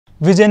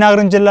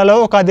విజయనగరం జిల్లాలో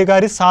ఒక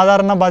అధికారి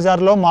సాధారణ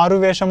బజార్లో మారు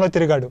వేషంలో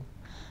తిరిగాడు.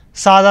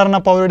 సాధారణ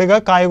పౌరుడిగా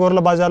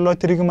కాయగూరల బజార్లో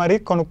తిరిగి మరీ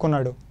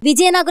కొనుక్కున్నాడు.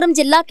 విజయనగరం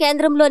జిల్లా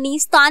కేంద్రంలోని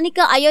స్థానిక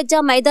అయోధ్య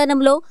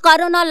మైదానంలో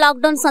కరోనా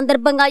లాక్డౌన్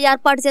సందర్భంగా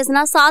ఏర్పాటు చేసిన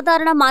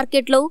సాధారణ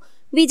మార్కెట్లో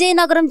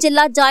విజయనగరం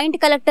జిల్లా జాయింట్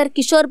కలెక్టర్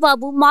కిషోర్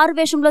బాబు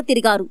మారువేషంలో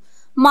తిరిగారు.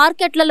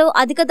 మార్కెట్లలో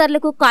అధిక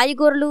ధరలకు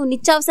కాయగూరలు,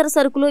 నిత్యావసర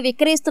సరుకులు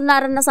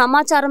విక్రయిస్తున్నారన్న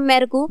సమాచారం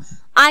మేరకు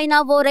ఆయన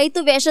ఓ రైతు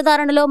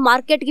వేషధారణలో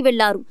మార్కెట్కి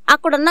వెళ్లారు.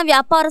 అక్కడున్న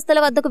వ్యాపారస్తుల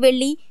వద్దకు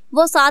వెళ్లి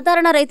ఓ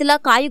సాధారణ రైతుల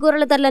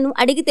కాయగూరల ధరలను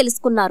అడిగి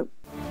తెలుసుకున్నారు.